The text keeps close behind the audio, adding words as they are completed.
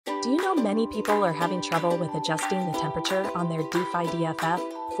Do you know many people are having trouble with adjusting the temperature on their Defy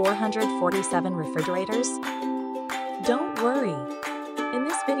DFF447 refrigerators? Don't worry. In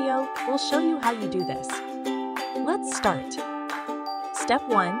this video, we'll show you how you do this. Let's start. Step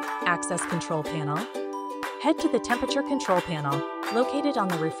 1. Access Control Panel. Head to the Temperature Control Panel, located on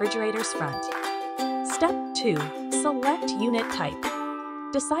the refrigerator's front. Step 2. Select Unit Type.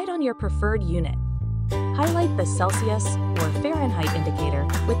 Decide on your preferred unit. Highlight the Celsius or Fahrenheit indicator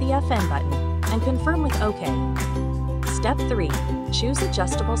with the FN button and confirm with OK. Step 3. Choose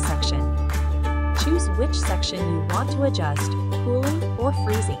Adjustable Section. Choose which section you want to adjust, cooling or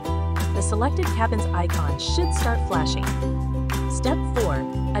freezing. The selected cabin's icon should start flashing. Step 4.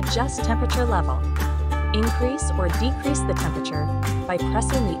 Adjust Temperature Level. Increase or decrease the temperature by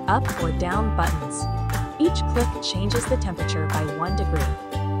pressing the up or down buttons. Each click changes the temperature by 1 degree.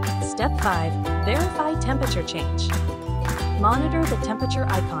 Step 5. Verify temperature change. Monitor the temperature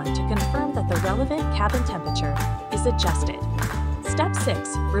icon to confirm that the relevant cabin temperature is adjusted. Step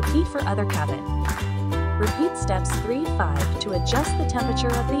 6. Repeat for other cabin. Repeat steps 3-5 to adjust the temperature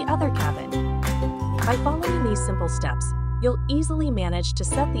of the other cabin. By following these simple steps, you'll easily manage to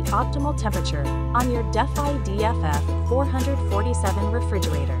set the optimal temperature on your Defy DFF447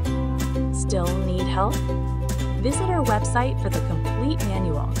 refrigerator. Still need help? Visit our website for the complete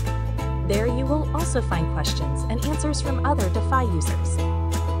manual. There you will also find questions and answers from other Defy users.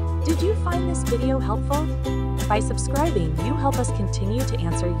 Did you find this video helpful? By subscribing, you help us continue to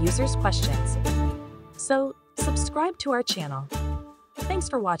answer users' questions. So, subscribe to our channel. Thanks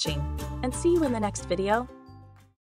for watching, and see you in the next video.